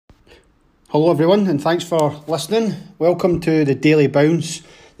Hello everyone, and thanks for listening. Welcome to the Daily Bounce.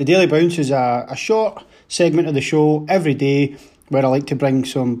 The Daily Bounce is a short segment of the show every day where I like to bring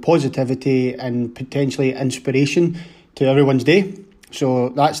some positivity and potentially inspiration to everyone's day. So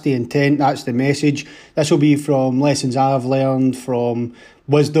that's the intent, that's the message. This will be from lessons I've learned, from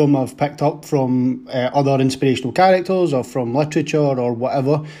wisdom I've picked up from other inspirational characters or from literature or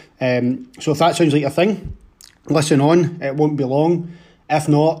whatever. So if that sounds like a thing, listen on, it won't be long. If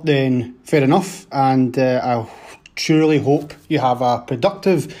not, then fair enough, and I truly hope you have a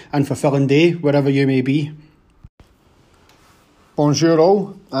productive and fulfilling day wherever you may be. Bonjour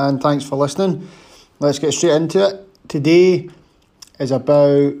all, and thanks for listening. Let's get straight into it. Today is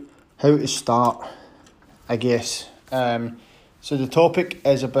about how to start, I guess. So the topic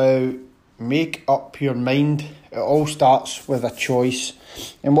is about make up your mind. It all starts with a choice,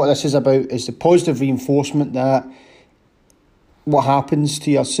 and what this is about is the positive reinforcement that what happens to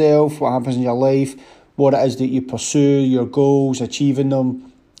yourself, what happens in your life, what it is that you pursue, your goals, achieving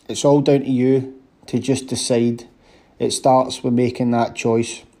them. It's all down to you to just decide. It starts with making that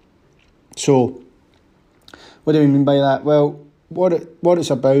choice. So, what do we mean by that? Well, what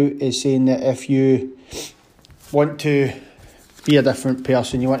it's about is saying that if you want to be a different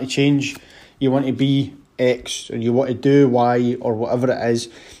person, you want to change, you want to be X, or you want to do Y, or whatever it is,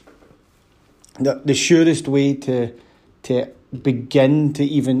 the surest way to begin to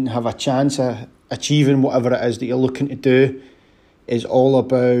even have a chance of achieving whatever it is that you're looking to do is all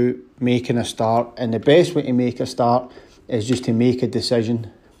about making a start. And the best way to make a start is just to make a decision.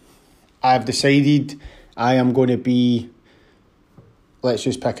 I've decided I am going to be, let's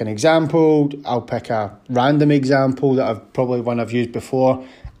just pick an example. I'll pick a random example that I've used before.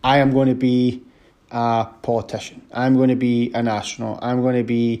 I am going to be a politician. I'm going to be an astronaut. I'm going to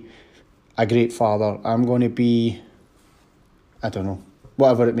be a great father. I'm going to be, I don't know,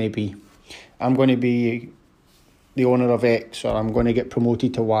 whatever it may be. I'm going to be the owner of X, or I'm going to get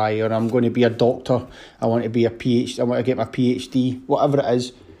promoted to Y, or I'm going to be a doctor. I want to be a PhD. I want to get my PhD, whatever it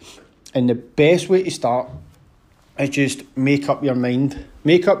is. And the best way to start is just make up your mind.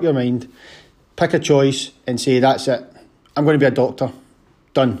 Make up your mind. Pick a choice and say, that's it. I'm going to be a doctor.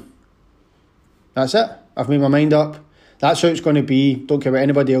 Done. That's it. I've made my mind up. That's how it's going to be. Don't care what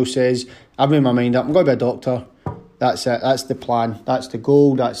anybody else says. I've made my mind up. I'm going to be a doctor. That's it. That's the plan. That's the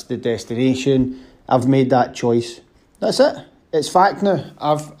goal. That's the destination. I've made that choice. That's it. It's fact now.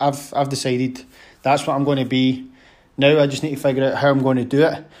 I've decided that's what I'm going to be. Now I just need to figure out how I'm going to do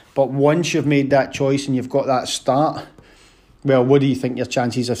it. But once you've made that choice and you've got that start, well, what do you think your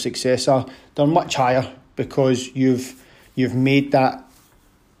chances of success are? They're much higher because you've made that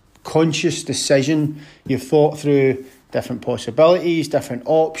conscious decision. You've thought through different possibilities, different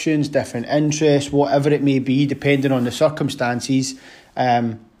options, different interests, whatever it may be, depending on the circumstances.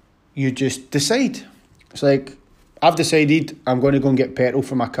 You just decide. It's like, I've decided I'm going to go and get petrol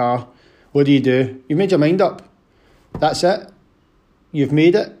for my car. What do? You've made your mind up. That's it. You've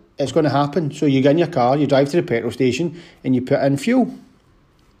made it. It's going to happen. So you get in your car, you drive to the petrol station, and you put in fuel.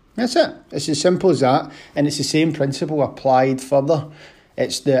 That's it. It's as simple as that. And it's the same principle applied further.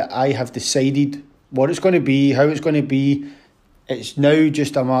 It's that I have decided what it's going to be, how it's going to be. It's now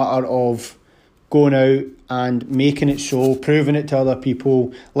just a matter of going out and making it so, proving it to other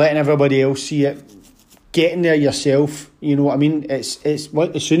people, letting everybody else see it, getting there yourself. You know what I mean? It's as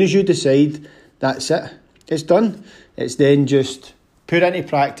soon as you decide, that's it. It's done. It's then just put it into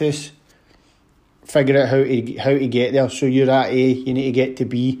practice, figure out how to get there. So you're at A, you need to get to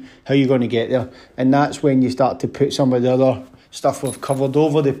B. How are you going to get there? And that's when you start to put some of the other stuff we've covered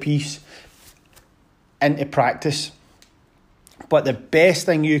over the piece into practice. But the best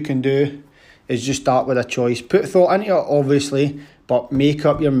thing you can do is just start with a choice. Put thought into it, obviously, but make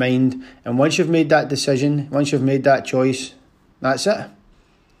up your mind. And once you've made that decision, once you've made that choice, that's it.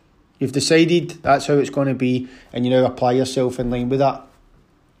 You've decided that's how it's going to be, and you now apply yourself in line with that.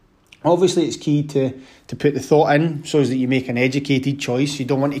 Obviously, it's key to put the thought in so that you make an educated choice. You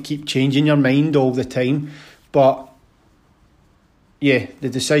don't want to keep changing your mind all the time. But yeah, the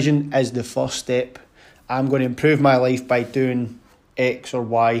decision is the first step. I'm going to improve my life by doing X or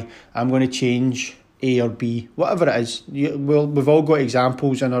Y. I'm going to change A or B, whatever it is. We've all got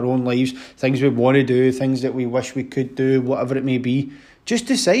examples in our own lives, things we want to do, things that we wish we could do, whatever it may be. Just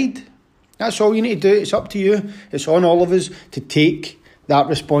decide. That's all you need to do. It's up to you. It's on all of us to take that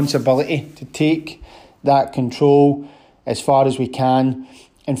responsibility, to take that control as far as we can,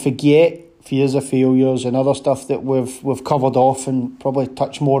 and forget fears of failures and other stuff that we've covered off, and probably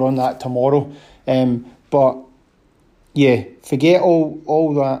touch more on that tomorrow. But yeah, forget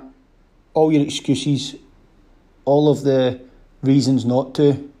all that, all your excuses, all of the reasons not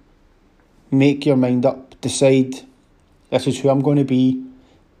to. make your mind up, decide, this is who I'm going to be,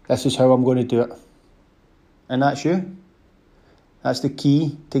 this is how I'm going to do it. And that's you. That's the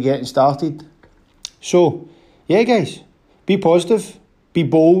key to getting started. So, yeah guys, be positive, be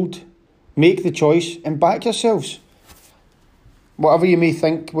bold, make the choice and back yourselves. Whatever you may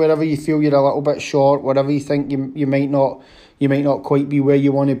think, wherever you feel you're a little bit short, whatever you think you might not quite be where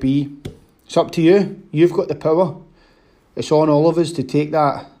you want to be, it's up to you. You've got the power. It's on all of us to take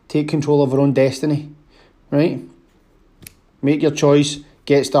control of our own destiny, right? Make your choice,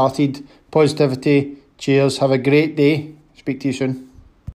 get started, positivity, cheers, have a great day, speak to you soon.